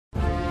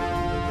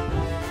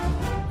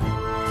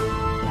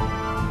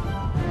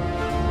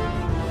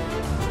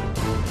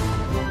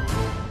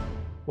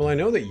Well, I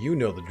know that you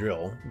know the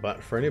drill,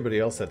 but for anybody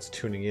else that's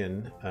tuning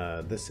in,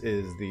 this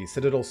is the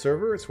Citadel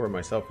server. It's where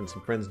myself and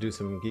some friends do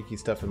some geeky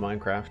stuff in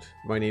Minecraft.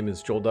 My name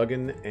is Joel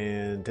Duggan,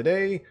 and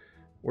today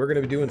we're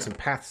going to be doing some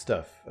path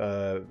stuff.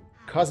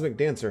 Cosmic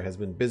Dancer has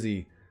been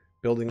busy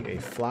building a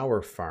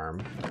flower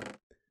farm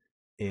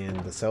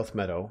in the South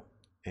Meadow,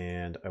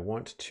 and I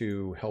want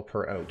to help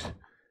her out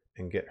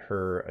and get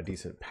her a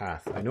decent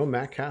path. I know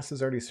MacCast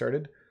has already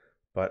started,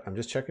 but I'm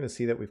just checking to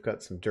see that we've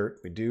got some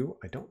dirt. We do.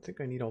 I don't think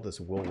I need all this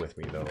wool with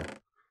me, though.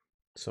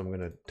 So I'm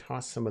going to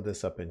toss some of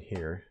this up in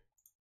here.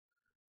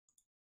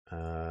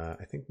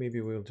 I think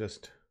maybe we'll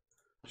just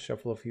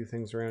shuffle a few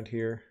things around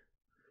here.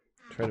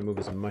 Try to move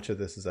as much of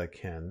this as I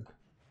can.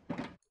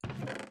 I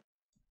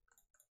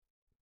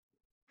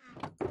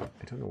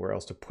don't know where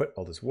else to put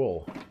all this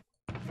wool.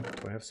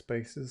 Do I have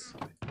spaces?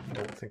 I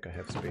don't think I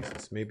have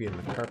spaces. Maybe in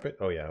the carpet?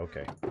 Oh yeah,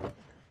 okay.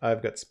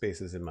 I've got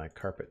spaces in my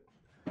carpet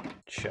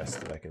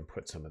chest that I can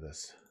put some of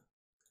this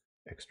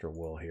extra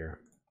wool here.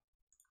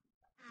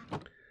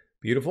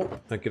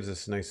 Beautiful. That gives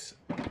us a nice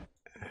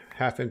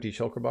half-empty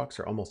shulker box,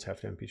 or almost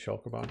half-empty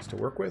shulker box to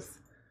work with.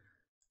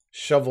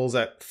 Shovels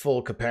at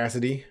full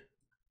capacity.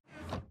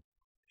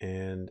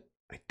 And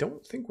I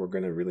don't think we're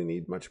going to really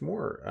need much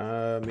more.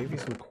 Maybe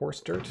some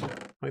coarse dirt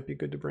might be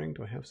good to bring.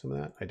 Do I have some of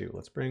that? I do.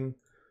 Let's bring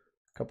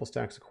a couple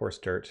stacks of coarse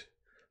dirt.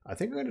 I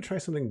think I'm going to try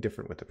something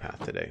different with the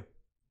path today.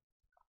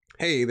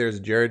 Hey, there's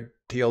Jared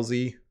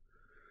TLZ.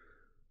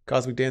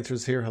 Cosmic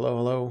Dancer's here. Hello,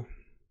 hello.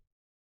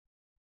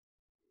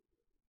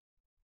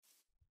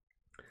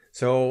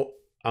 So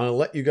I'll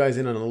let you guys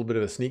in on a little bit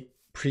of a sneak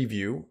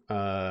preview.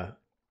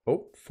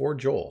 Oh, for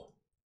Joel.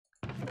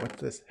 What's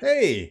this?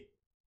 Hey!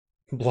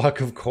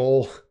 Block of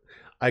coal.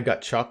 I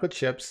got chocolate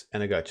chips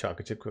and I got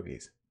chocolate chip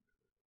cookies.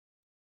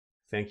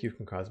 Thank you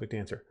from Cosmic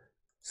Dancer.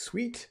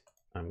 Sweet.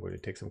 I'm going to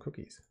take some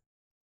cookies.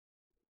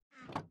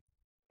 I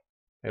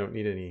don't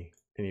need any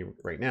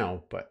right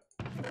now, but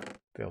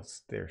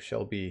there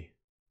shall be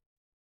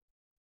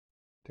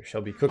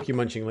cookie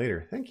munching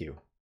later. Thank you.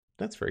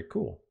 That's very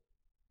cool.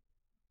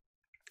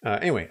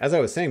 Anyway, as I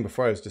was saying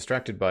before, I was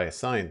distracted by a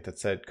sign that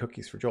said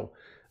cookies for Joel.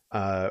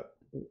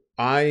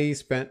 I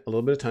spent a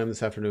little bit of time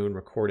this afternoon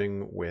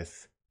recording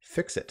with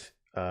Fixit.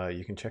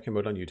 You can check him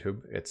out on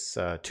YouTube. It's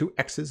 2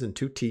 X's and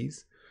 2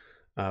 T's.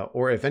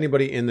 Or if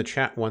anybody in the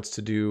chat wants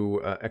to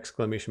do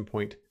exclamation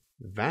point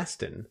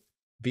Vasten,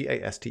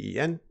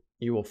 V-A-S-T-E-N,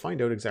 you will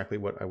find out exactly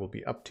what I will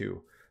be up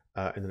to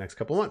in the next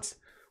couple of months.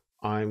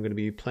 I'm going to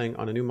be playing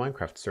on a new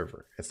Minecraft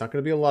server. It's not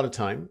going to be a lot of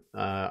time.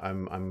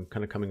 I'm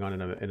kind of coming on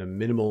in a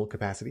minimal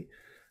capacity,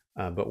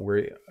 but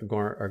we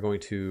are going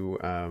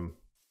to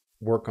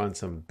work on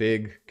some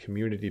big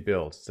community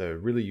builds. It's a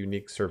really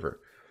unique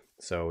server.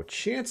 So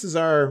chances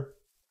are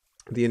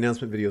the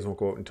announcement videos won't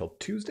go out until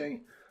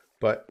Tuesday,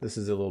 but this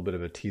is a little bit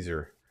of a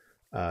teaser.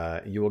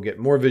 You will get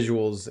more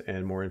visuals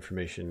and more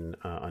information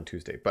on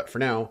Tuesday. But for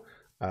now,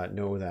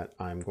 know that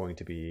I'm going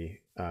to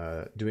be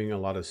doing a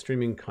lot of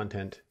streaming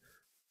content,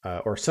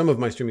 or some of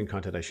my streaming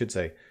content, I should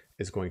say,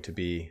 is going to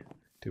be...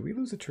 Did we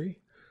lose a tree?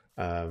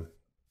 Some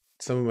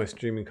of my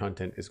streaming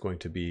content is going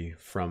to be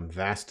from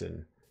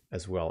Vasten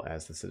as well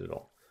as the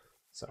Citadel.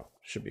 So,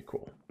 should be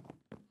cool.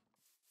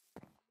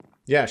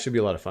 Yeah, it should be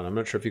a lot of fun. I'm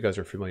not sure if you guys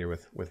are familiar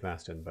with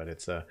Vasten, but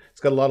it's got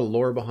a lot of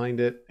lore behind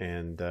it,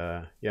 and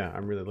yeah,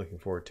 I'm really looking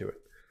forward to it.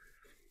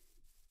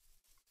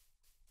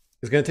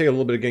 It's going to take a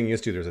little bit of getting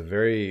used to. There's a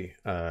very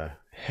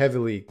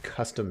heavily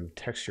custom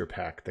texture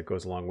pack that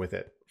goes along with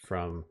it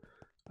from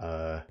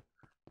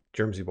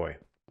Xisumavoid,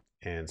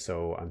 and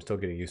so I'm still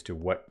getting used to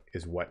what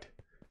is what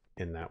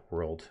in that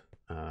world.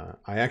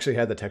 I actually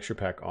had the texture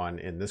pack on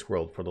in this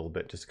world for a little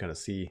bit just to kind of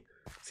see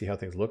how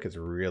things look. It's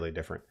really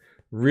different.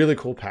 Really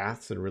cool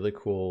paths and really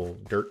cool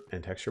dirt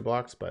and texture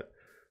blocks, but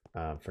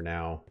for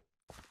now,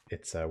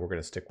 it's we're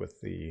going to stick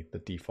with the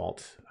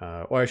default.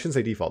 Well, I shouldn't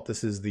say default.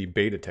 This is the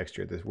beta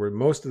texture.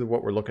 Most of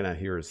what we're looking at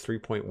here is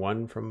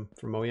 3.1 from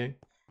Mojang.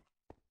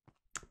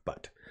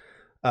 But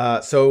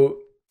so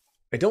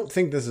I don't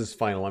think this is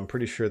final. I'm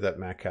pretty sure that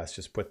MacCast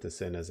just put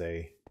this in as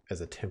a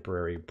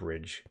temporary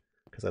bridge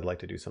because I'd like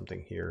to do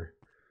something here.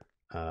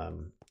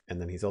 And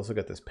then he's also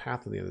got this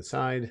path on the other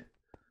side.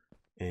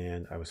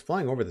 And I was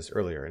flying over this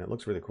earlier and it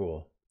looks really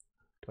cool.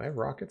 Do I have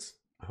rockets?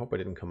 I hope I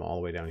didn't come all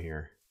the way down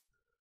here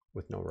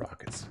with no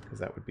rockets, because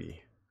that would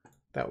be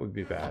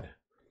bad.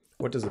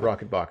 What does the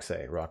rocket box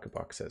say? Rocket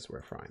box says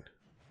we're fine.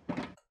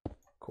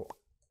 Cool.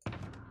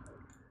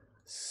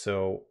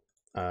 So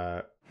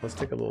let's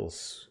take a little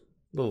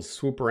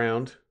swoop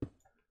around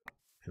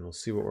and we'll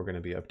see what we're going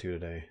to be up to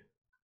today.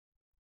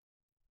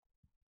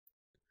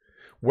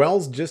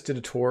 Wells just did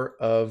a tour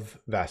of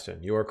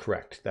Vasten. You are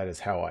correct. That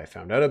is how I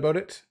found out about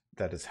it.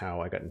 That is how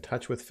I got in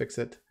touch with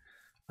Fixit.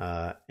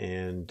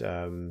 And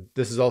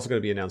this is also going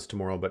to be announced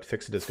tomorrow, but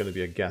Fixit is going to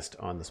be a guest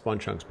on the Spawn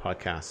Chunks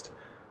podcast.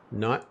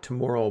 Not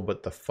tomorrow,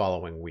 but the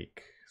following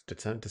week.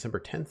 December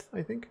 10th,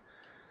 I think.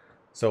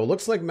 So it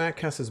looks like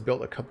MacCast has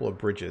built a couple of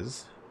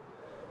bridges.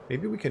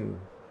 Maybe we can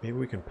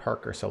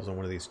park ourselves on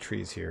one of these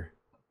trees here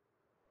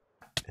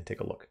and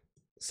take a look.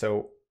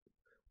 So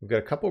we've got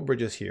a couple of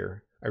bridges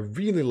here. I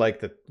really like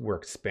that we're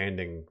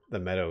expanding the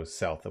meadows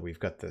south, that we've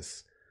got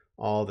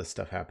all this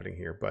stuff happening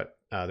here. But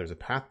there's a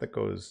path that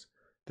goes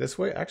this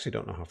way. I actually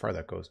don't know how far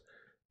that goes.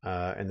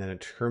 And then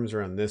it turns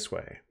around this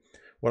way.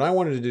 What I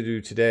wanted to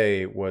do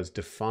today was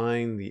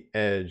define the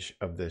edge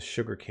of this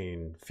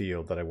sugarcane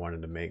field that I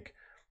wanted to make.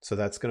 So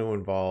that's going to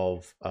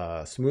involve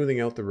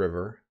smoothing out the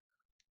river,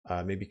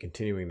 maybe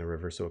continuing the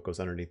river so it goes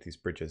underneath these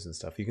bridges and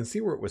stuff. You can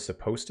see where it was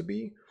supposed to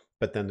be,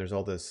 but then there's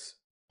all this,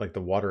 like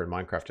the water in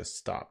Minecraft just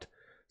stopped.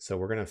 So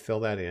we're going to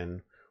fill that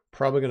in.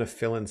 Probably going to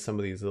fill in some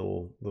of these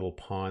little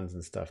ponds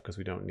and stuff because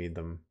we don't need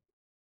them.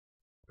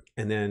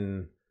 And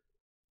then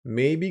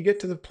maybe get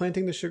to the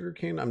planting the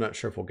sugarcane. I'm not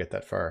sure if we'll get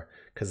that far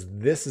because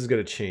this is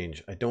going to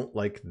change. I don't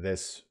like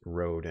this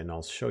road, and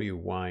I'll show you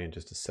why in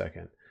just a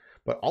second.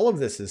 But all of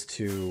this is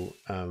to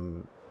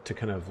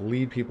kind of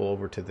lead people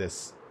over to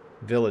this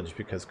village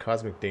because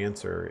Cosmic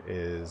Dancer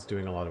is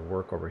doing a lot of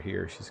work over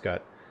here. She's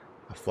got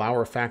a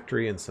flower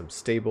factory and some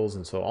stables,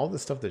 and so all the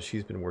stuff that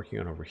she's been working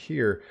on over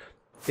here,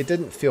 it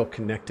didn't feel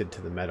connected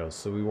to the meadows,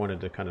 so we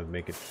wanted to kind of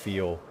make it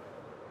feel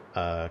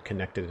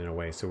connected in a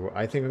way. So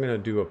I think I'm going to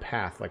do a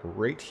path like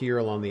right here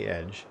along the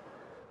edge,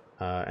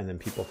 and then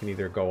people can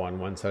either go on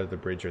one side of the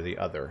bridge or the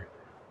other,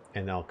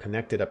 and I'll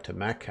connect it up to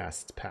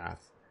Macast's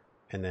path,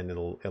 and then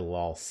it'll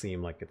all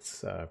seem like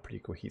it's pretty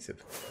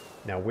cohesive.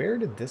 Now, where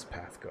did this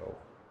path go?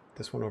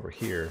 This one over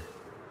here.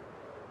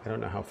 I don't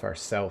know how far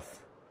south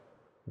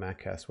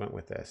Macast went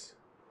with this.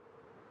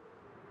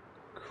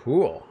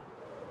 Cool.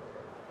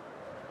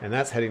 And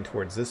that's heading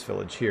towards this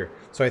village here.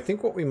 So I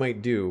think what we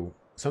might do,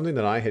 something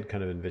that I had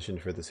kind of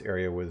envisioned for this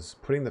area, was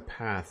putting the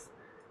path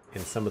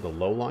in some of the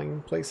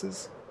low-lying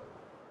places,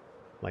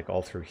 like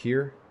all through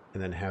here,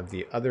 and then have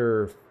the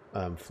other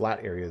flat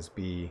areas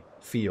be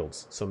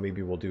fields. So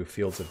maybe we'll do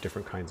fields of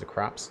different kinds of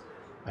crops.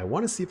 I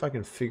want to see if I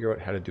can figure out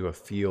how to do a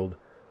field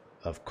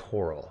of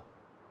coral.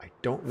 I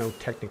don't know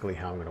technically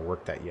how I'm going to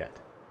work that yet,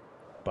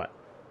 but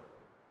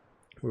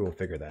we will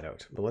figure that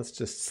out. But let's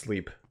just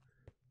sleep,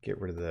 get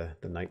rid of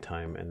the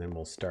nighttime, and then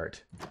we'll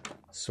start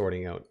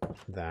sorting out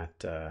that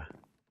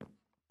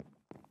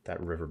that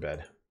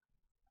riverbed.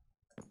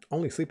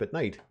 Only sleep at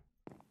night.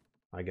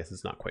 I guess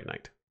it's not quite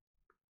night.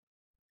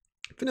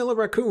 Vanilla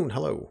Raccoon,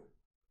 hello.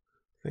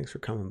 Thanks for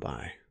coming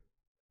by.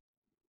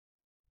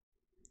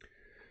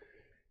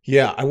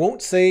 Yeah, I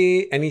won't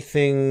say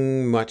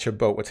anything much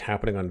about what's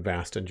happening on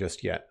Vasta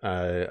just yet.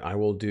 I have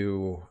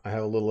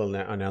a little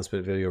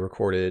announcement video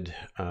recorded.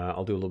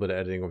 I'll do a little bit of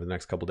editing over the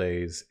next couple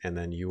days, and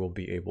then you will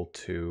be able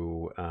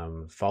to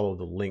follow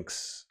the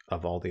links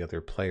of all the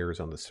other players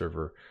on the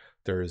server.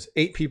 There's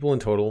 8 people in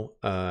total,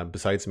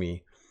 besides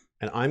me,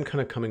 and I'm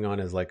kind of coming on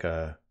as like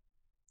I'm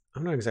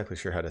not exactly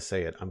sure how to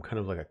say it. I'm kind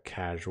of like a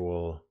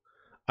casual,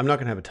 I'm not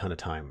going to have a ton of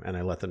time, and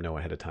I let them know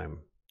ahead of time.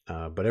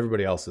 But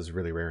everybody else is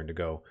really raring to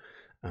go.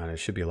 It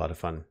should be a lot of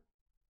fun.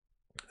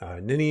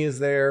 Ninny is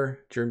there,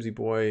 Germsy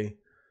Boy.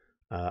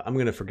 I'm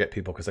going to forget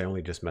people because I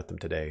only just met them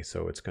today,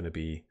 so it's going to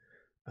be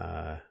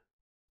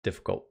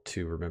difficult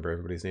to remember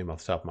everybody's name off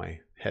the top of my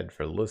head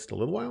for just a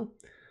little while.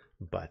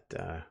 But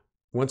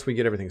once we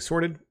get everything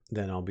sorted,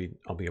 then I'll be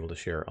able to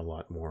share a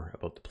lot more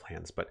about the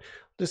plans. But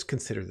just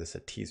consider this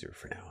a teaser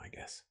for now, I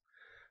guess.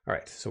 All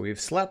right, so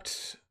we've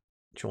slept.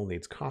 Joel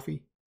needs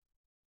coffee.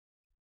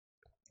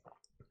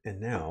 And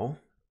now,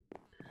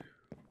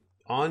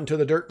 on to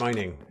the dirt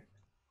mining,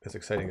 as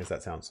exciting as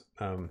that sounds.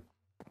 I'm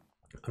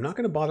not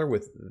going to bother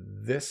with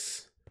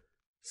this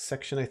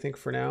section, I think,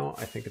 for now.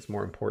 I think it's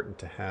more important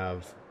to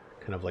have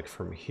kind of like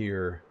from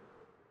here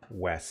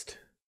west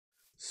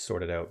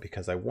sorted out,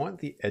 because I want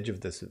the edge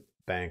of this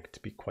bank to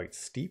be quite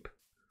steep.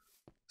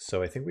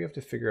 So I think we have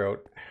to figure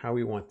out how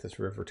we want this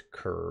river to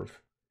curve,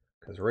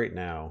 because right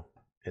now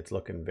it's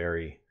looking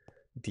very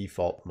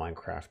default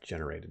Minecraft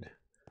generated.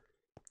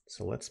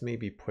 So let's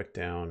maybe put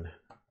down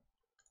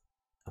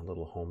a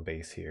little home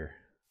base here.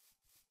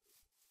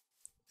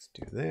 Let's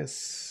do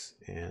this,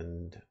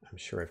 and I'm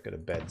sure I've got a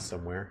bed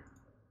somewhere.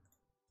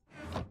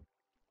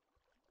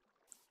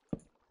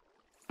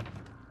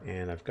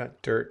 And I've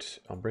got dirt.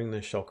 I'll bring the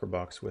shulker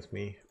box with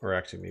me, or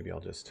actually maybe I'll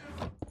just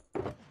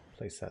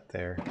place that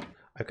there.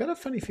 I've got a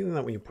funny feeling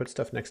that when you put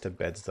stuff next to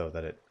beds though,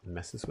 that it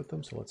messes with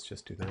them, so let's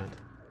just do that.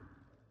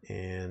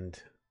 And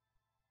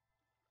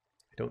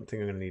I don't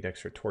think I'm going to need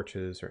extra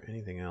torches or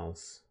anything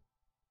else.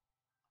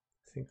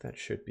 I think that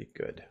should be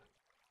good.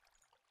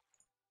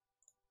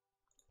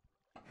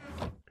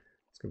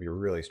 It's going to be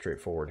really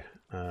straightforward.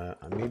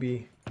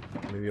 Maybe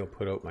I'll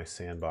put out my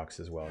sandbox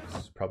as well, because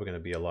it's probably going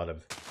to be a lot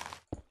of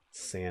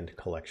sand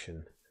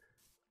collection.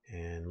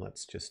 And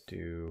let's just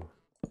do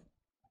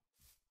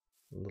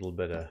a little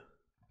bit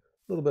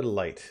of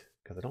light,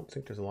 because I don't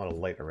think there's a lot of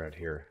light around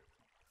here.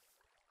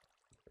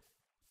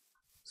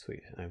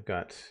 Sweet. I've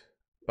got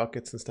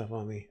buckets and stuff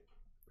on me.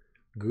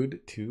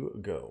 Good to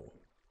go.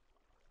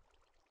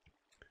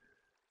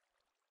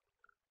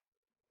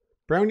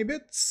 Brownie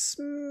bits,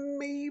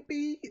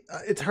 maybe.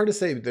 It's hard to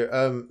say.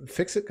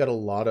 Fixit got a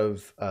lot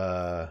of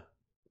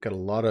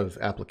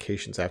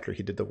applications after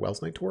he did the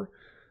Wells Night tour,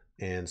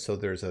 and so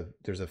there's a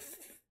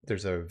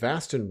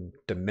Vastin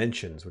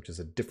Dimensions, which is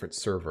a different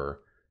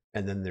server,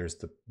 and then there's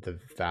the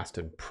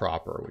Vastin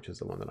proper, which is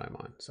the one that I'm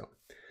on.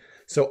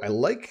 So I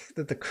like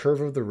that the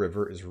curve of the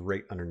river is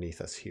right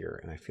underneath us here,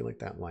 and I feel like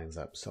that lines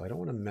up. So I don't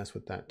want to mess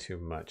with that too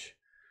much,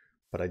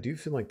 but I do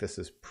feel like this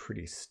is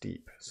pretty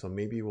steep. So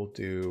maybe we'll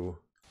do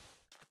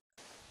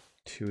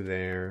 2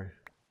 there.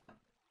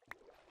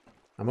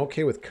 I'm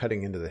okay with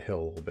cutting into the hill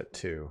a little bit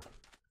too.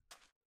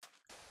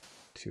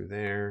 2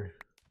 there.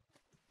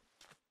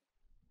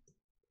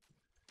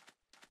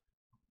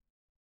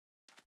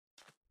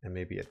 And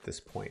maybe at this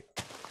point,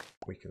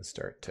 we can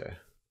start to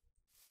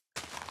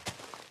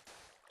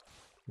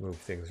move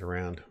things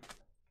around.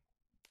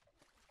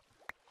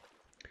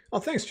 Oh,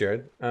 thanks,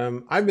 Jared.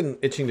 I've been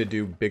itching to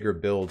do bigger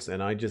builds,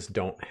 and I just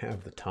don't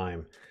have the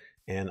time.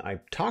 And I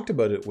talked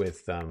about it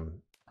with Pixel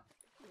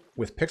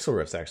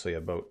Riffs actually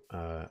about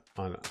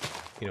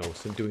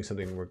doing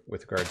something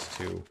with regards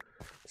to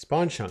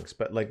spawn chunks,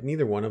 but like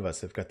neither one of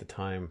us have got the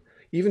time,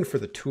 even for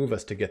the 2 of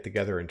us to get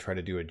together and try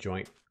to do a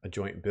joint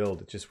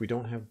build. It's just we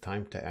don't have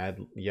time to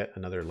add yet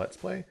another Let's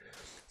Play.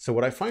 So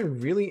what I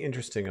find really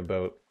interesting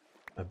about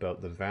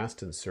the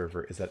Vastin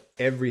server is that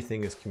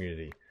everything is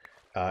community.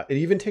 It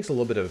even takes a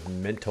little bit of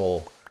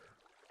mental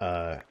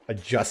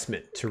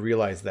adjustment to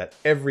realize that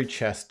every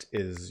chest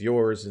is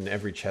yours and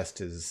every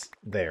chest is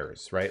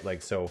theirs, right?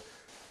 Like, so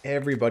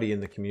everybody in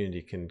the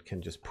community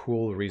can just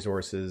pool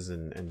resources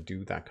and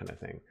do that kind of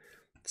thing.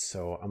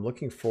 So I'm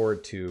looking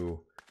forward to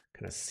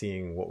kind of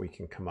seeing what we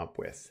can come up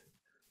with.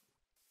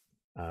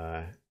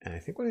 And I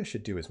think what I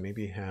should do is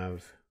maybe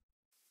have,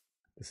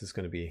 this is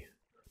going to be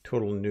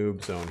total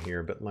noob zone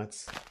here, but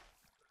let's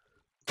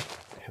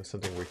have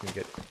something where we can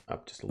get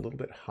up just a little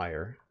bit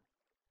higher.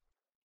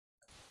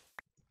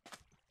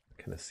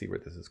 Kind of see where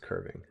this is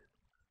curving.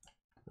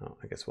 Oh,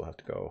 I guess we'll have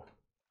to go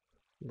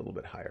a little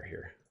bit higher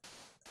here.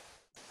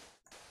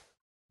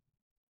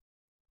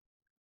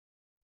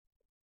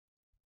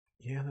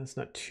 Yeah, that's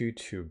not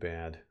too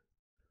bad.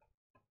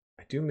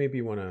 I do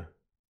maybe want to,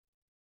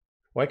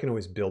 well, I can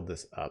always build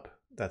this up.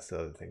 That's the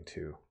other thing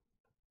too.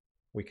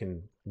 We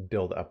can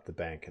build up the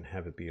bank and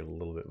have it be a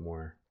little bit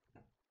more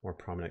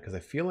prominent, because I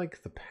feel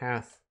like the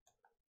path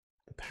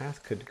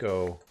could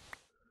go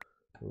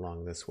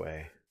along this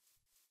way.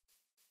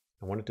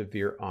 I want it to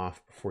veer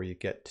off before you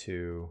get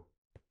to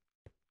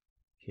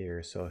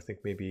here, so I think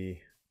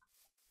maybe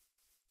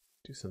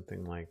do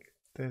something like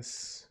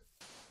this.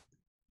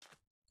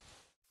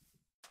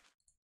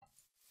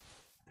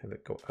 Have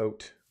it go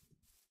out.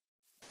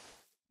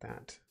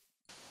 That.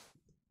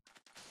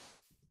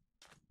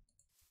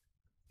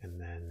 And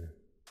then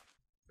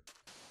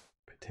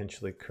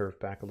potentially curve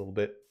back a little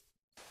bit.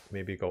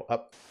 Maybe go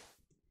up.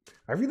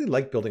 I really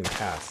like building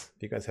paths,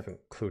 if you guys haven't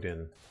clued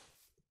in.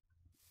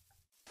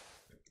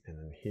 And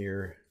then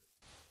here,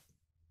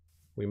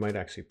 we might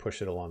actually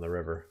push it along the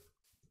river,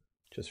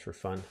 just for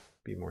fun,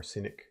 be more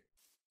scenic.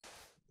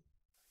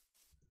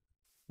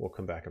 We'll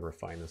come back and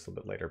refine this a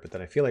little bit later, but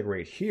then I feel like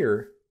right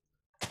here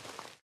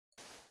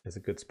is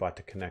a good spot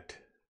to connect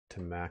to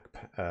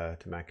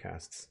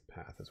MacCast's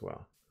path as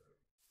well.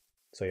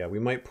 So yeah, we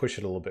might push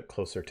it a little bit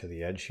closer to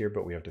the edge here,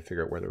 but we have to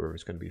figure out where the river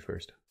is going to be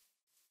first.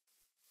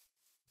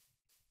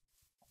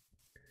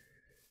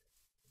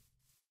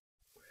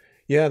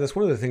 Yeah, that's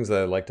one of the things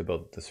that I liked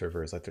about the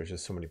server, is that there's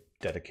just so many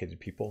dedicated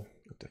people.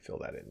 I have to fill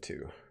that in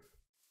too.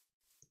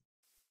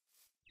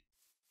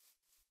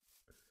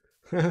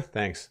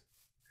 Thanks.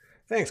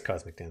 Thanks,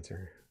 Cosmic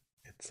Dancer.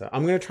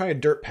 I'm going to try a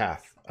dirt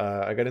path.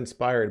 I got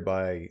inspired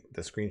by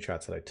the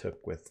screenshots that I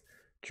took with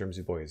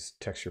Xisumavoid's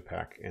texture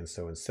pack. And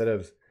so instead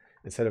of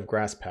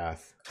grass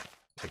path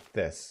like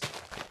this,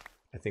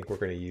 I think we're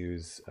going to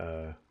use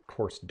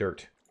coarse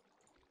dirt.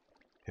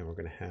 And we're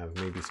going to have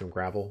maybe some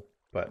gravel,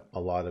 but a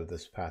lot of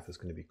this path is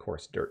going to be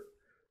coarse dirt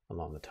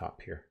along the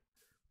top here,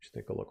 which I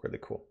think will look really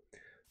cool.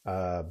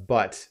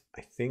 But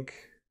I think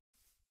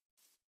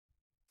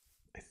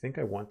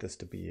I want this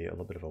to be a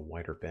little bit of a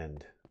wider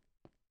bend.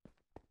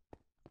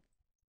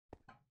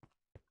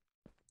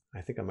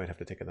 I think I might have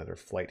to take another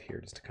flight here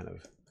just to kind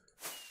of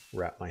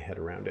wrap my head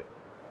around it.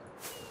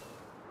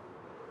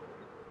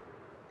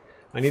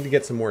 I need to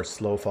get some more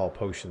slow fall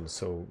potions,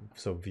 so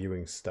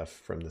viewing stuff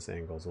from this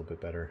angle is a little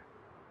bit better.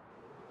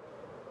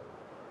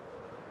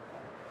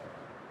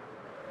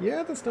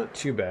 Yeah, that's not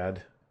too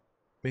bad.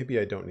 Maybe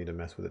I don't need to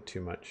mess with it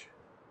too much.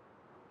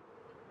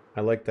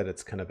 I like that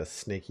it's kind of a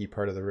snaky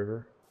part of the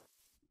river.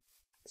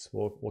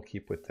 So we'll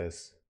keep with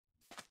this.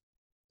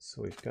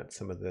 So we've got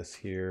some of this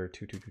here,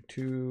 2, 2, 2,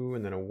 2,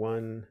 and then a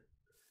 1.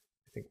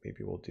 I think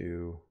maybe we'll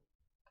do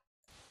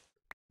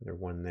another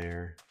 1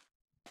 there.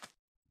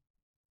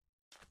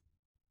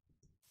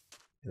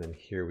 And then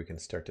here we can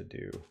start to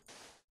do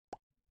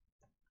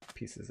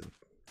pieces of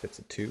bits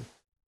of 2.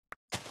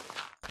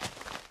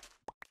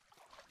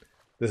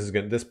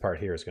 This part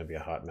here is going to be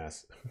a hot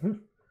mess.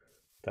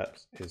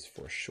 That is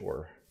for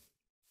sure.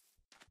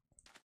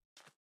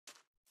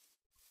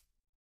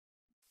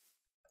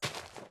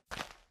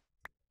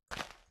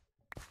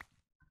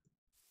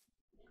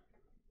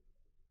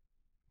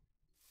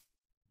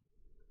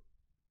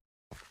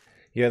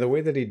 Yeah, the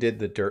way that he did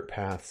the dirt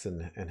paths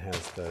and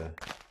has the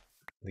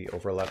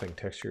overlapping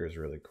texture is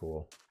really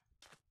cool.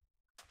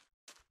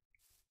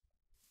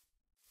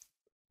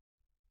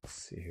 Let's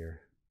see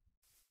here.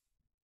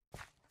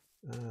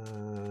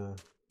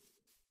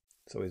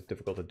 It's always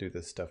difficult to do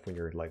this stuff when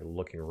you're like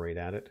looking right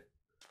at it.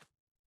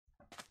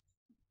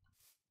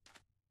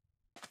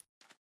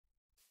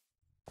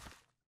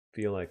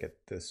 Feel like at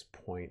this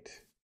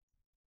point,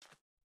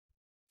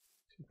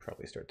 should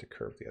probably start to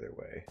curve the other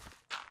way.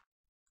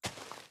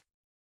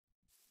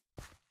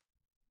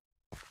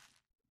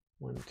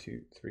 1,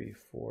 2, 3,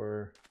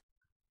 4,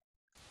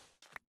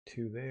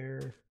 2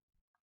 there.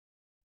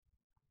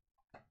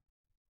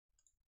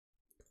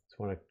 Just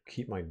want to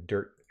keep my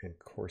dirt and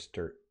coarse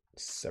dirt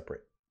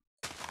separate.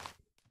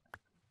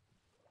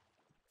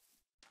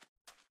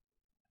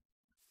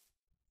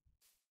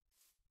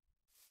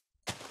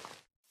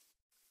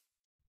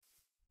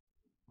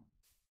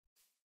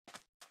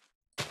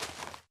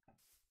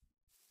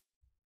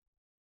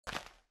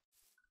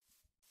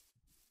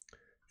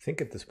 I think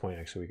at this point,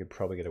 actually, we could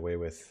probably get away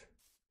with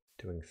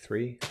doing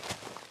 3.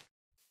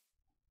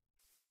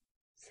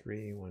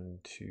 3, 1,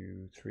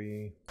 2,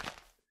 3.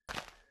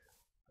 I'm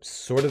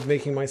sort of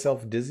making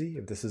myself dizzy.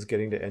 If this is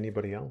getting to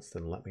anybody else,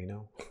 then let me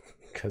know,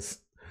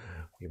 because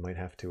we might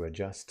have to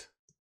adjust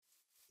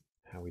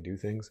how we do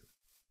things.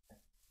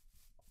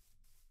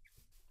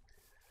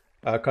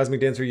 Cosmic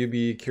Dancer, you'd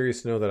be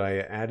curious to know that I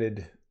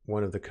added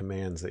one of the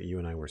commands that you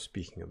and I were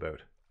speaking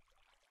about.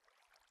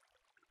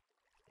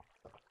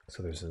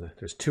 So there's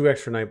 2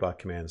 extra Nightbot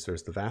commands.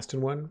 There's the Vastin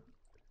one,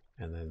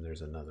 and then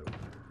there's another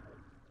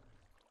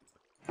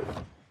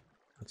one.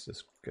 Let's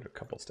just get a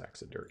couple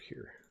stacks of dirt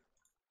here.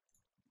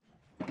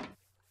 I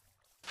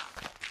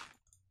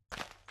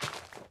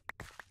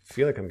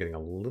feel like I'm getting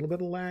a little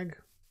bit of lag,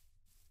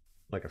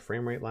 like a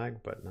frame rate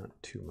lag, but not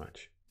too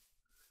much.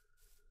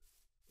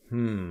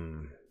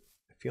 I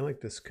feel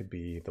like this could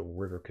be, the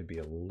river could be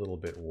a little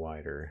bit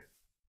wider.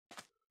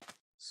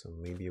 So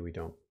maybe we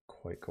don't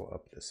quite go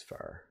up this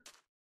far.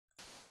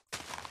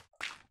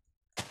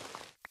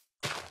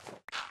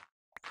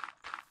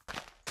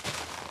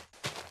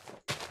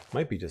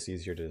 Might be just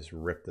easier to just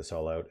rip this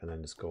all out and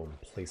then just go and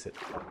place it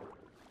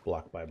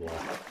block by block.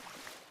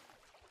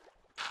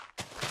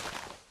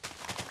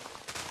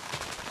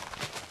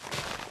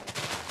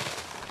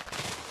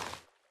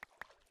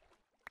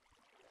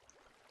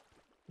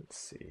 Let's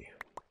see.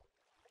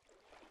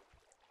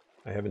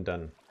 I haven't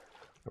done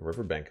a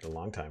riverbank in a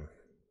long time.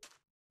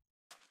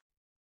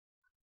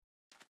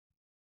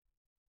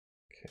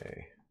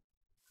 Okay.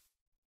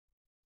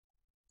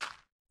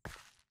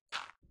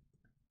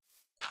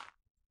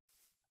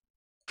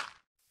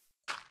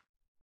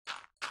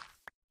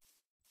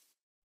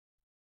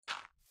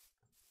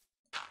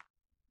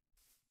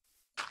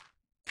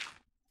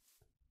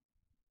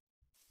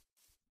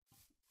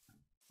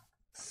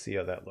 See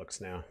how that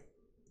looks now.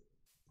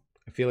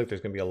 I feel like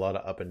there's going to be a lot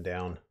of up and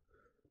down.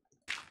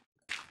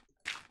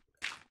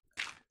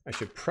 I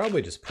should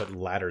probably just put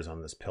ladders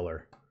on this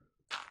pillar.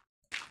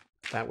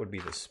 That would be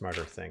the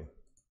smarter thing.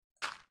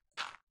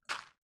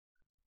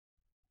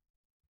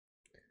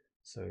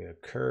 So yeah,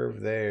 curve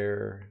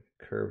there,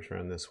 curves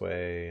around this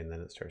way, and then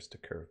it starts to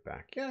curve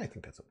back. Yeah, I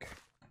think that's okay.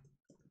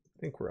 I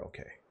think we're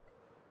okay.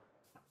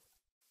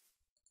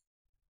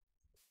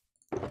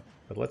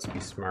 But let's be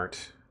smart.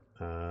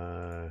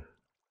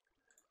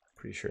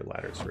 Pretty sure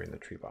ladders are in the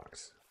tree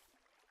box.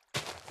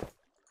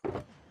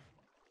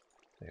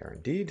 They are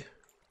indeed.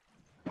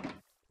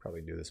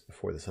 Probably do this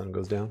before the sun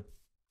goes down.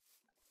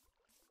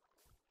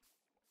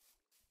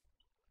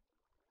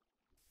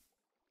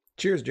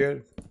 Cheers,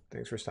 Jared.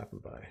 Thanks for stopping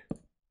by.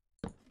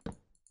 I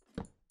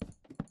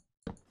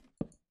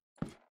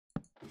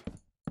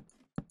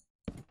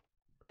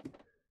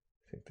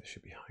think this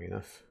should be high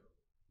enough.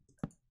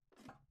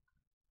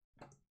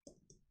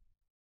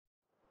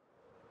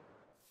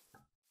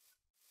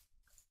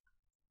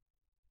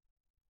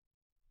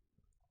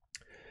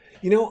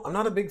 You know, I'm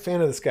not a big fan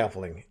of the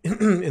scaffolding.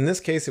 In this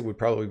case, it would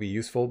probably be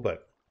useful,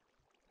 but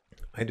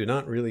I do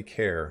not really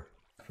care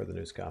for the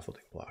new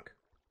scaffolding block.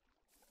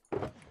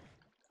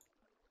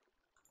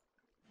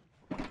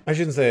 I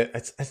shouldn't say it.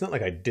 It's not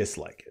like I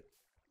dislike it.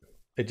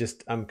 It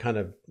just, I'm kind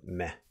of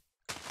meh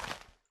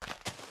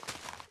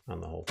on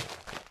the whole thing.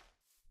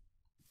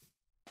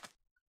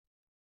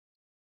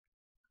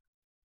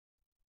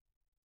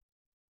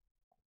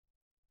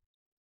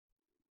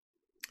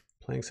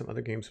 Playing some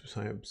other games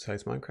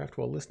besides Minecraft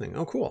while listening.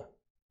 Oh, cool.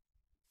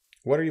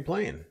 What are you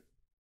playing?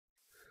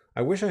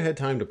 I wish I had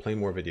time to play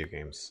more video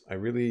games. I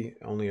really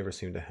only ever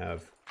seem to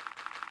have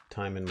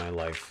time in my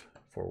life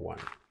for one.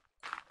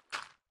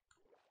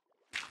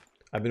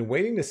 I've been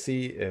waiting to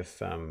see if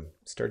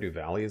Stardew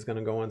Valley is going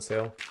to go on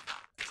sale,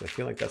 because I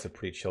feel like that's a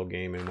pretty chill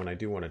game, and when I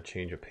do want to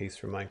change a pace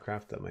from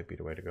Minecraft, that might be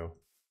the way to go.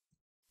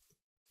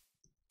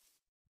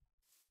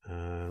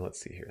 Let's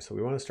see here. So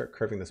we want to start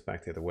curving this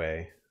back the other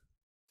way.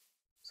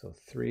 So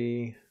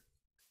 3,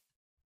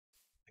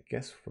 I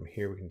guess from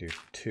here we can do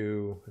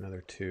 2,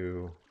 another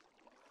 2,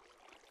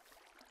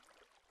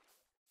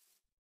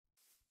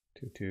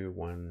 2, 2,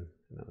 1.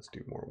 Now let's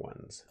do more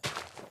ones.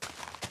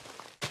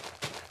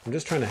 I'm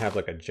just trying to have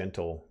like a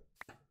gentle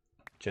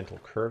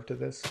curve to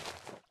this.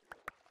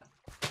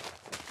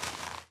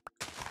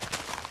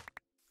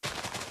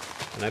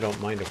 And I don't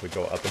mind if we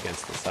go up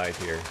against the side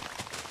here.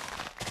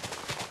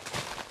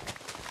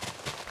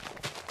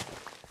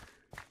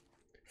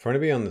 For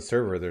anybody on the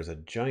server, there's a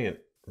giant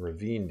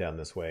ravine down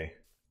this way.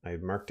 I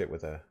marked it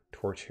with a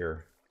torch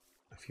here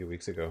a few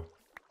weeks ago.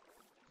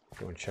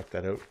 Go and check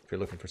that out if you're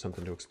looking for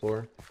something to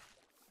explore.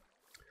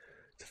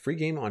 It's a free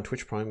game on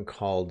Twitch Prime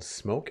called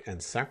Smoke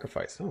and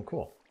Sacrifice. Oh,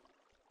 cool.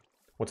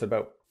 What's it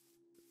about?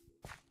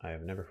 I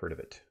have never heard of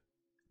it.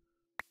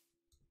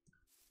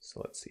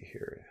 So let's see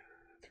here.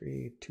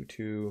 3, 2,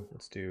 2.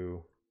 Let's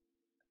do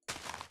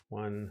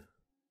 1,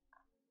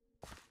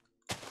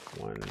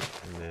 1,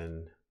 and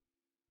then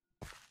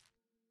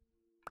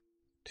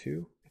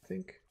 2, I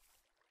think.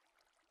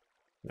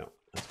 No,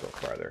 let's go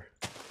farther.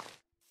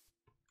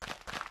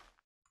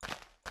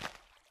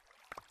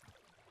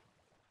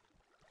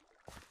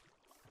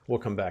 We'll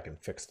come back and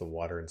fix the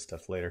water and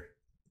stuff later.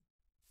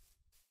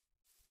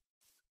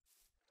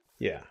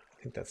 Yeah,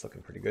 I think that's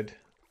looking pretty good.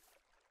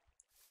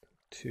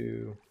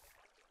 2.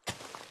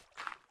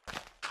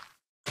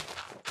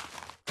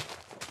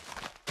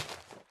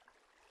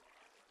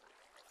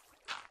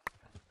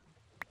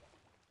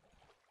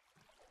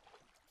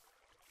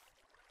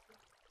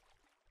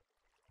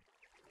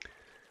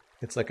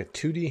 It's like a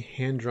 2D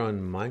hand-drawn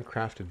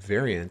Minecraft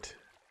variant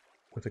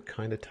with a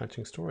kind of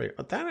touching story.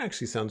 Oh, that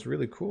actually sounds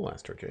really cool,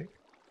 Astro Jake.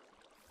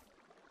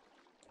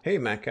 Hey,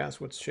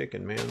 Macas, what's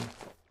shaking, man?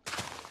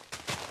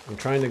 I'm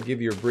trying to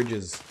give your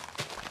bridges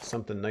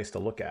something nice to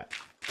look at.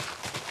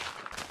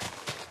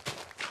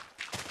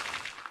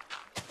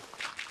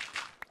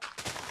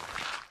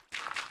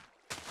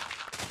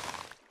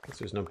 Guess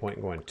there's no point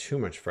in going too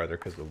much further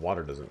because the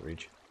water doesn't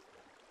reach.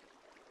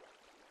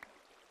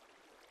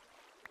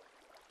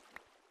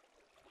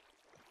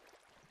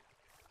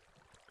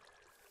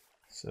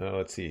 So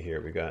let's see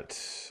here. We got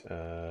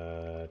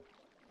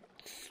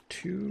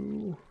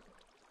 2,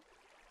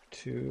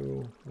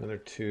 2, another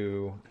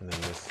 2, and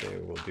then let's say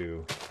we'll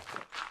do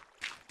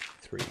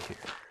 3 here.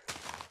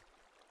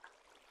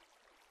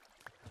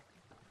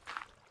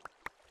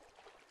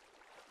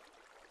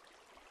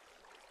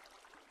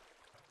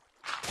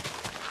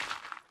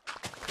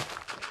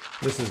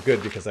 This is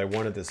good because I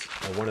wanted this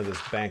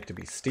bank to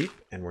be steep,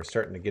 and we're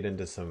starting to get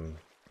into some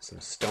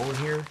stone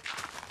here.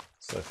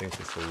 So I think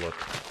this will look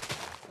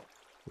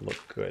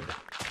good.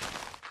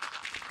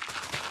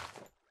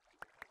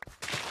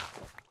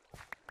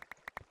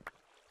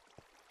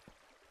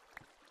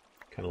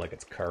 Kind of like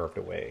it's carved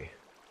away.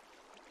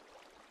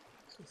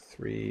 So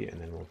 3, and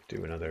then we'll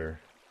do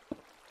another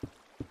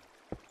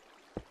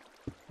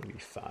maybe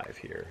 5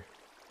 here.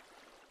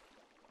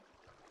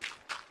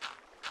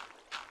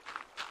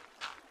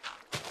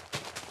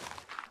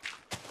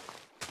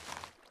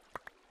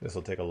 This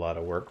will take a lot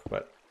of work,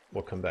 but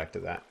we'll come back to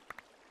that.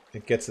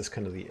 It gets us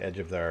kind of the edge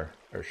of our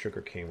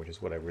sugar cane, which is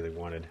what I really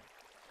wanted.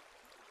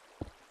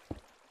 I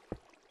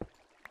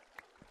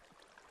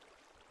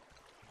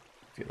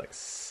feel like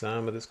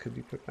some of this could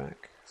be put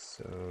back.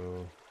 So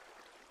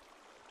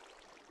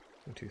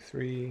 1, 2,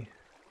 3.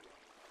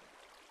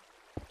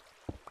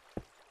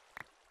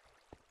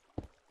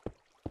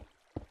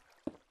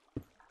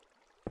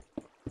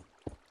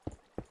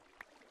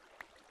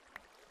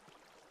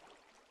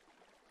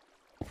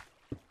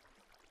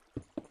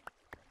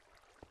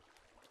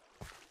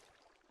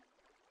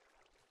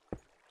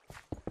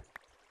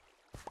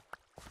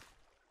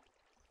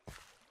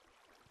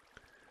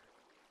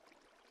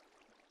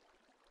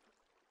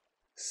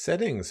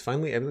 Settings,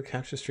 finally able to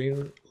capture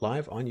stream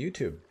live on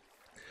YouTube.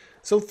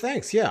 So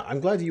thanks, yeah,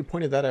 I'm glad you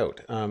pointed that out.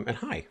 And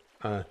hi,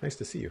 nice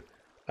to see you.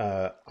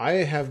 I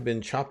have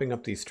been chopping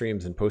up these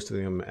streams and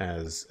posting them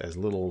as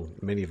little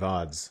mini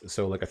VODs.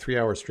 So like a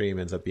 3-hour stream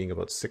ends up being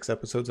about 6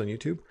 episodes on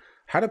YouTube.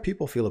 How do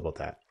people feel about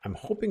that? I'm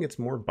hoping it's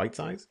more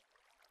bite-sized.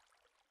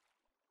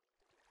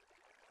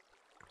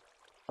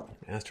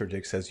 Astro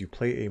Jake says you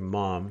play a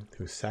mom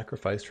who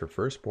sacrificed her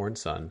firstborn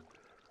son,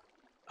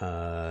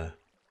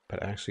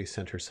 but actually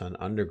sent her son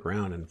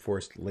underground in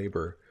forced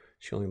labor.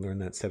 She only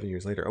learned that 7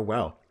 years later. Oh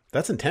wow,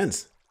 that's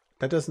intense.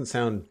 That doesn't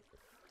sound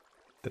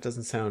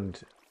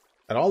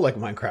at all like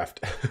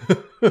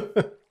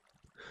Minecraft.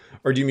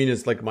 Or do you mean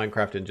it's like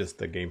Minecraft in just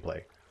the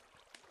gameplay?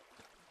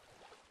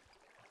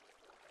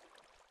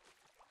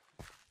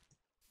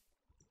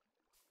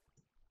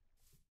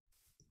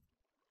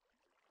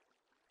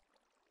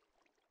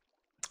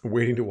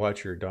 Waiting to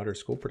watch your daughter's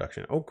school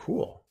production. Oh,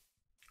 cool.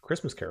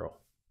 Christmas Carol.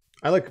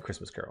 I like A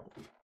Christmas Carol.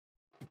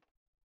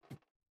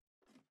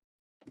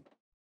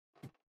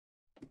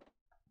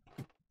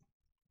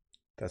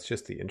 That's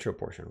just the intro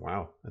portion.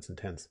 Wow, that's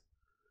intense.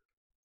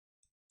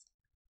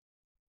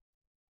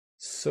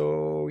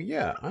 So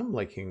yeah, I'm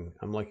liking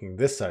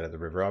this side of the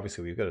river.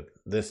 Obviously, we've got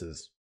this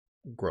is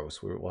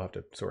gross. We'll have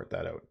to sort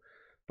that out.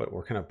 But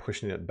we're kind of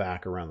pushing it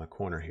back around the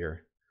corner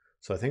here.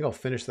 So I think I'll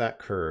finish that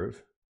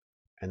curve,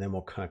 and then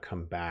we'll kind of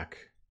come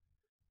back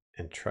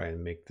and try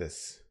and make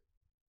this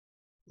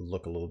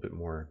look a little bit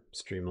more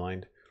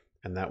streamlined.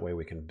 And that way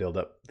we can build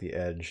up the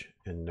edge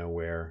and know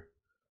where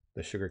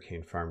the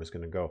sugarcane farm is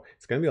going to go.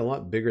 It's going to be a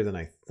lot bigger than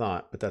I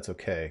thought, but that's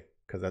okay,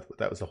 because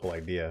that was the whole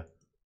idea,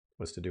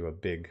 was to do a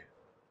big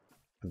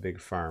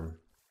farm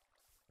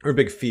or a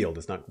big field.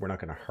 It's not, we're not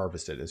going to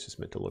harvest it. It's just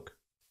meant to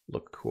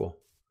look cool.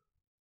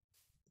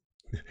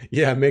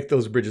 Yeah, make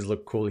those bridges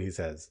look cool, he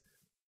says.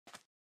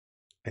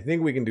 I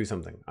think we can do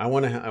something. I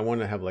want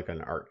to have like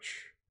an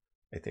arch.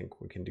 I think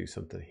we can do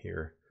something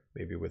here,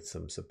 maybe with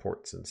some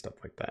supports and stuff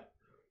like that.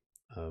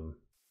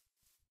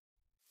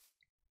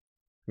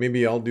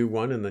 Maybe I'll do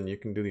one and then you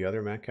can do the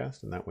other,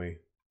 Mattcast, and that way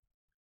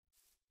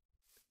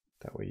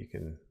you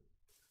can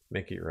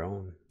make it your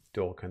own,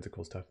 do all kinds of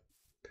cool stuff.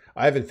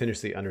 I haven't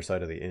finished the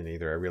underside of the inn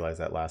either. I realized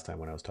that last time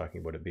when I was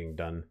talking about it being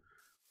done,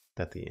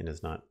 that the inn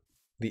is not.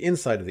 The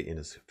inside of the inn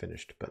is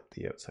finished, but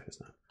the outside is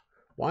not.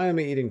 Why am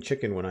I eating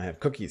chicken when I have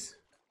cookies?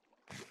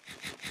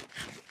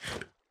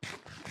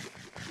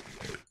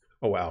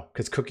 Oh wow,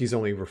 because cookies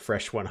only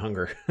refresh one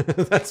hunger.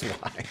 That's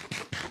why.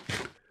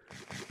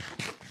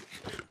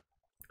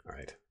 All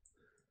right.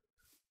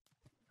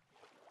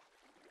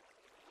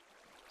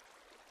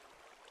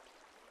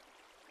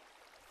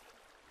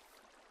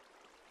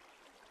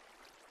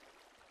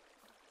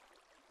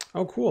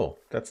 Oh cool,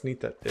 that's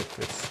neat that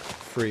it's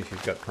free if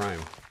you've got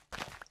Prime.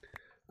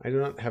 I do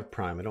not have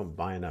Prime, I don't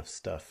buy enough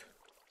stuff.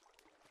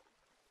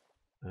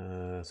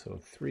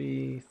 So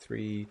 3,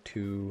 3,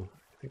 2,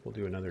 I think we'll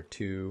do another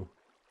 2,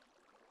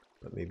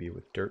 but maybe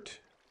with dirt,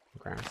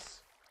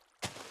 grass.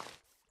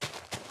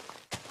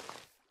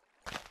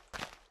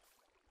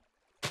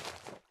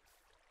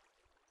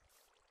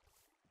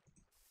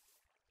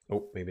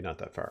 Oh, maybe not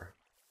that far.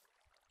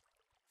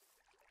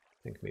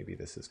 I think maybe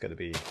this is going to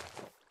be,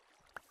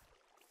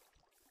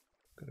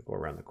 going to go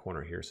around the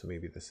corner here, so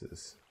maybe this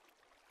is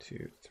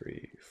 2,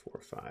 3, 4,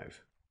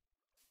 5.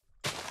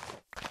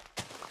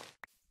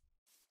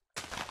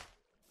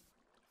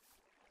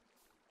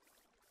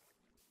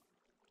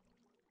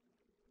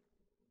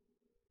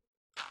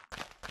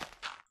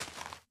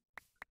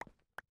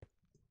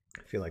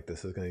 I feel like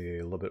this is going to be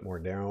a little bit more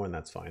narrow, and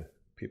that's fine.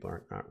 People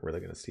aren't not really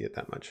going to see it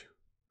that much.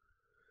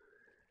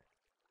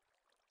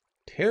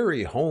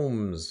 Terry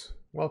Holmes,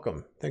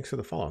 welcome. Thanks for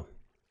the follow.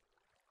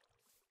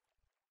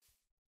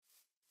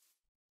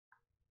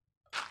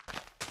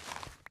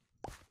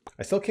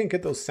 I still can't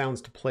get those sounds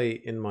to play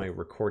in my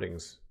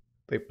recordings.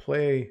 They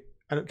play...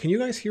 can you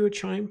guys hear a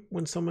chime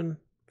when someone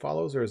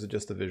follows, or is it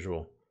just a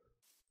visual?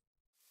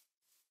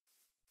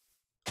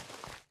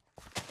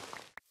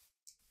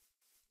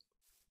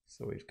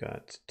 So we've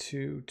got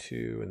 2,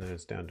 2, and then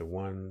it's down to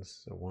 1.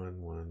 So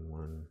 1, 1,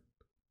 1.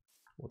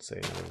 We'll say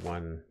another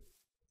 1,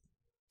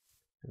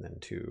 and then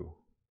 2,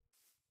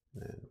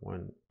 and then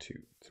 1, 2,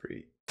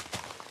 3,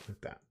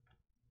 like that.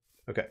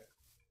 Okay.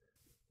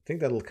 I think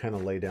that'll kind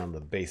of lay down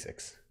the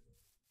basics.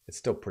 It's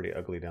still pretty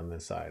ugly down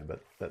this side,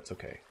 but that's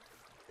okay.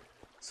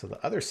 So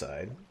the other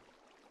side,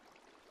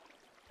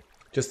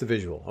 just the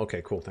visual.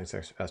 Okay, cool. Thanks,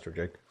 Astro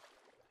Jake.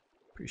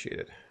 Appreciate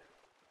it.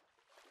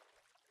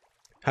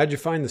 How'd you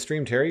find the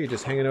stream, Terry? You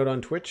just hanging out on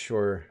Twitch,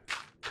 or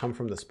come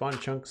from the Spawn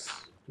Chunks?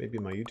 Maybe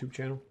my YouTube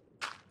channel?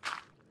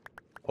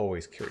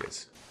 Always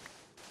curious.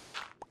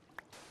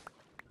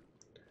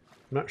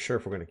 I'm not sure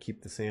if we're going to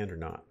keep the sand or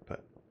not,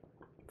 but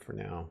for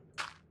now,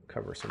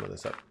 cover some of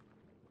this up.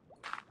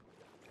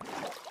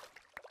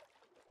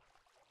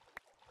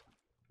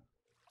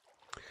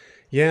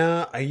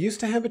 Yeah, I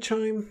used to have a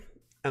chime,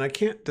 and I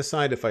can't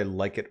decide if I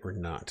like it or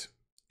not.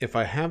 If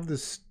I have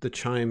the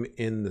chime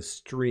in the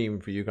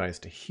stream for you guys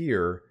to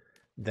hear,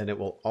 then it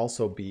will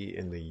also be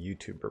in the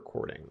YouTube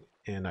recording.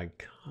 And I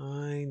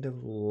kind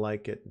of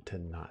like it to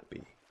not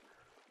be.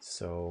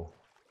 So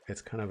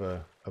it's kind of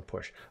a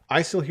push.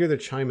 I still hear the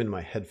chime in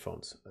my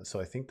headphones, so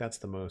I think that's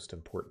the most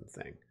important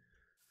thing.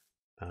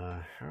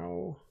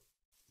 How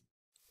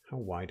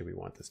wide do we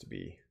want this to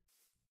be?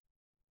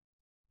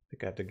 I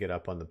think I have to get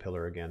up on the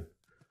pillar again.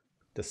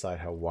 Decide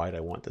how wide I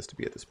want this to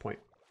be at this point.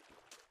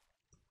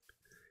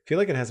 I feel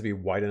like it has to be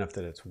wide enough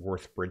that it's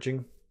worth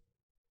bridging,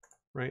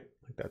 right?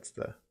 Like that's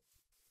the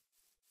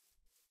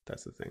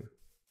thing.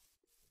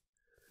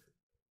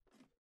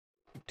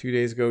 2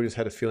 days ago, just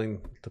had a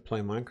feeling to play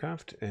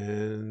Minecraft,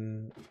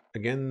 and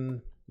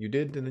again, you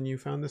did, and then you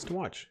found this to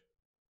watch.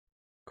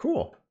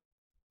 Cool.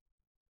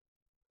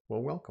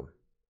 Well, welcome.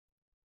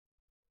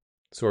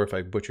 Sorry if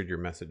I butchered your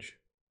message.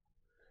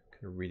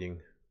 Kind of reading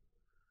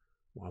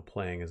while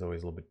playing is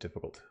always a little bit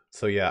difficult.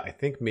 So yeah, I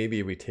think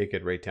maybe we take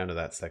it right down to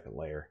that second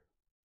layer.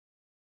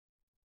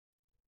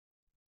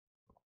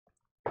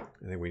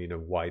 I think we need to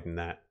widen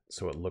that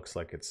so it looks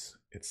like it's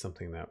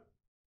something that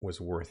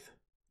was worth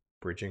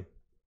bridging.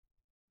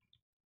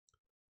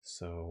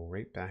 So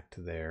right back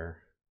to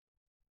there.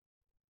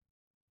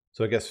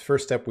 So I guess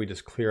first step, we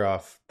just clear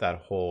off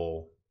that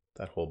whole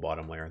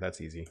bottom layer. That's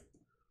easy.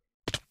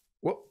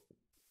 Whoa!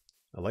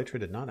 Elytra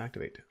did not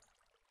activate.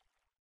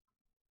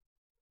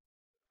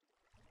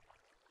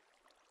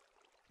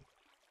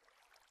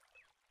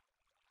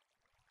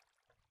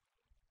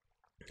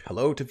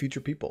 Hello to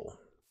future people.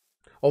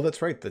 Oh,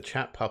 that's right. The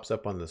chat pops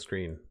up on the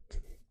screen.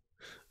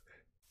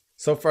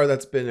 So far,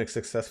 that's been a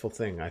successful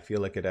thing. I feel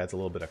like it adds a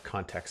little bit of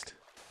context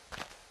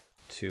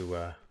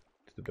to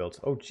the builds.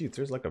 Oh, geez,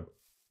 there's like a...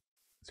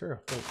 Is there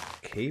a whole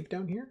cave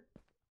down here?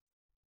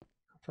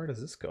 How far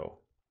does this go?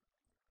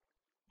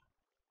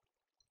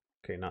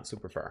 Okay, not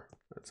super far.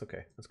 That's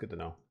okay. That's good to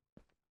know.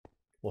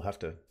 We'll have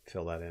to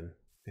fill that in,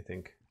 I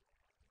think.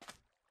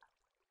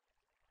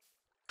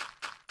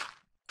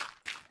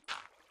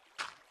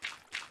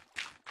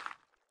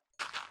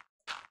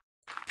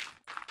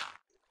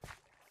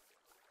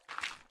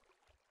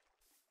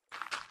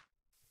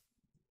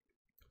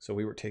 So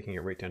we were taking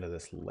it right down to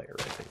this layer,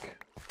 I think.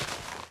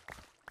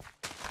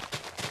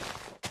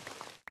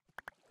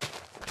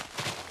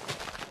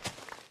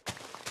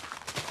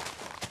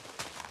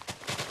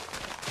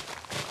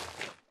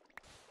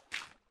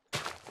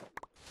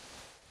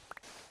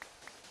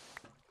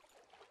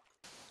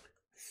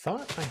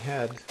 Thought I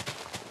had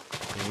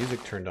the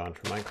music turned on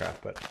for Minecraft,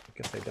 but I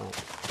guess I don't.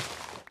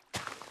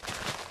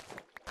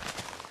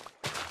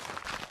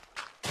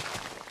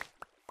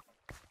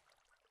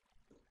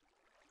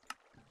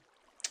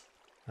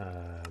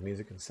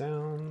 Music and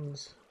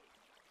sounds.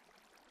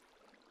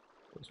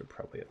 Those are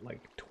probably at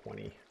like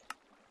 20.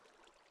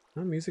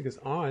 No, music is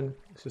on.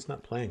 It's just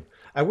not playing.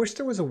 I wish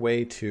there was a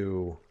way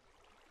to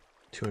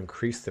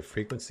increase the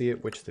frequency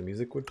at which the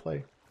music would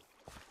play.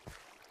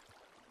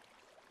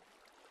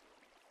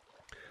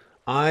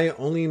 I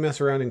only mess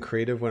around in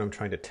creative when I'm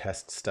trying to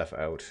test stuff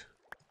out,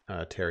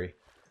 Terry.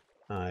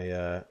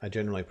 I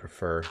generally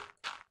prefer...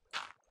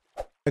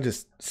 I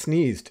just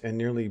sneezed and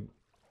nearly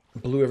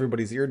blew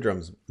everybody's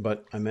eardrums,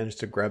 but I managed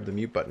to grab the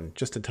mute button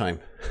just in time.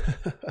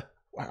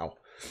 Wow.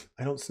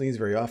 I don't sneeze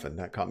very often.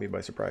 That caught me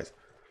by surprise.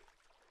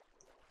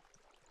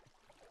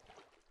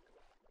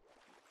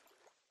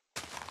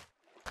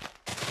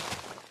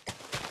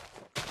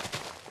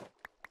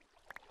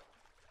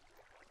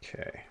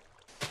 Okay.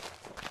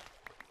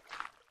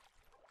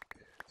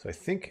 So I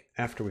think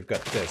after we've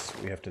got this,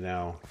 we have to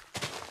now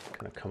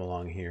kind of come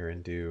along here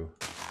and do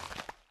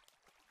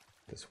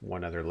this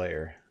one other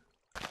layer.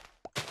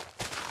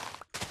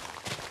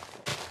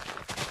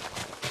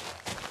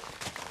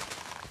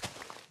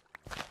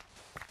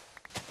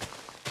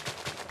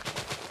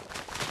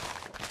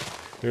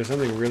 There's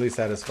something really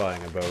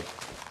satisfying about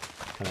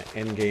kind of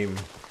endgame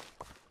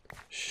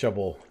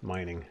shovel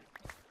mining.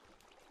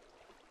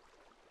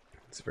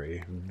 It's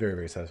very, very,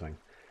 very satisfying.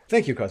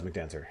 Thank you, Cosmic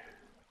Dancer.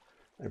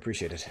 I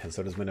appreciate it, and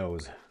so does my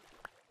nose.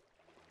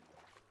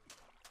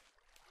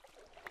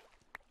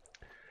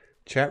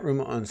 Chat room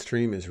on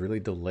stream is really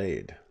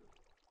delayed.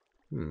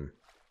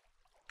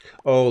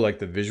 Oh, like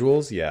the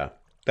visuals? Yeah.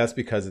 That's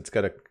because it's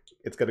gotta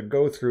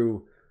go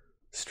through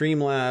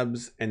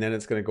Streamlabs, and then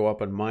it's going to go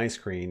up on my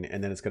screen,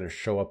 and then it's going to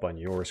show up on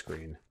your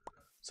screen.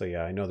 So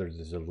yeah, I know there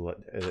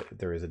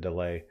is a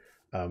delay.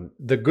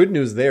 The good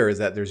news there is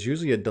that there's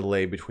usually a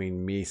delay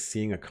between me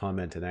seeing a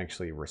comment and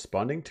actually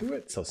responding to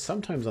it. So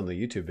sometimes on the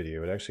YouTube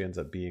video, it actually ends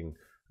up being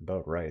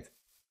about right.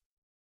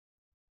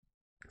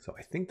 So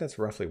I think that's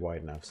roughly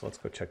wide enough. So let's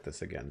go check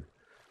this again.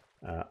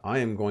 I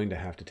am going to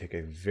have to take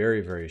a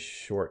very, very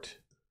short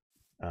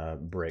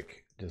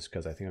break just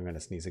because I think I'm going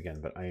to sneeze again.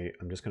 But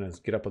I'm just going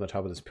to get up on the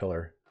top of this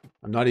pillar.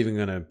 I'm not even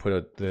going to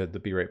put the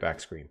be right back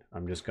screen.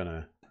 I'm just going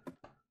to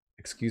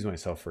excuse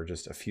myself for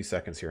just a few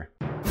seconds here.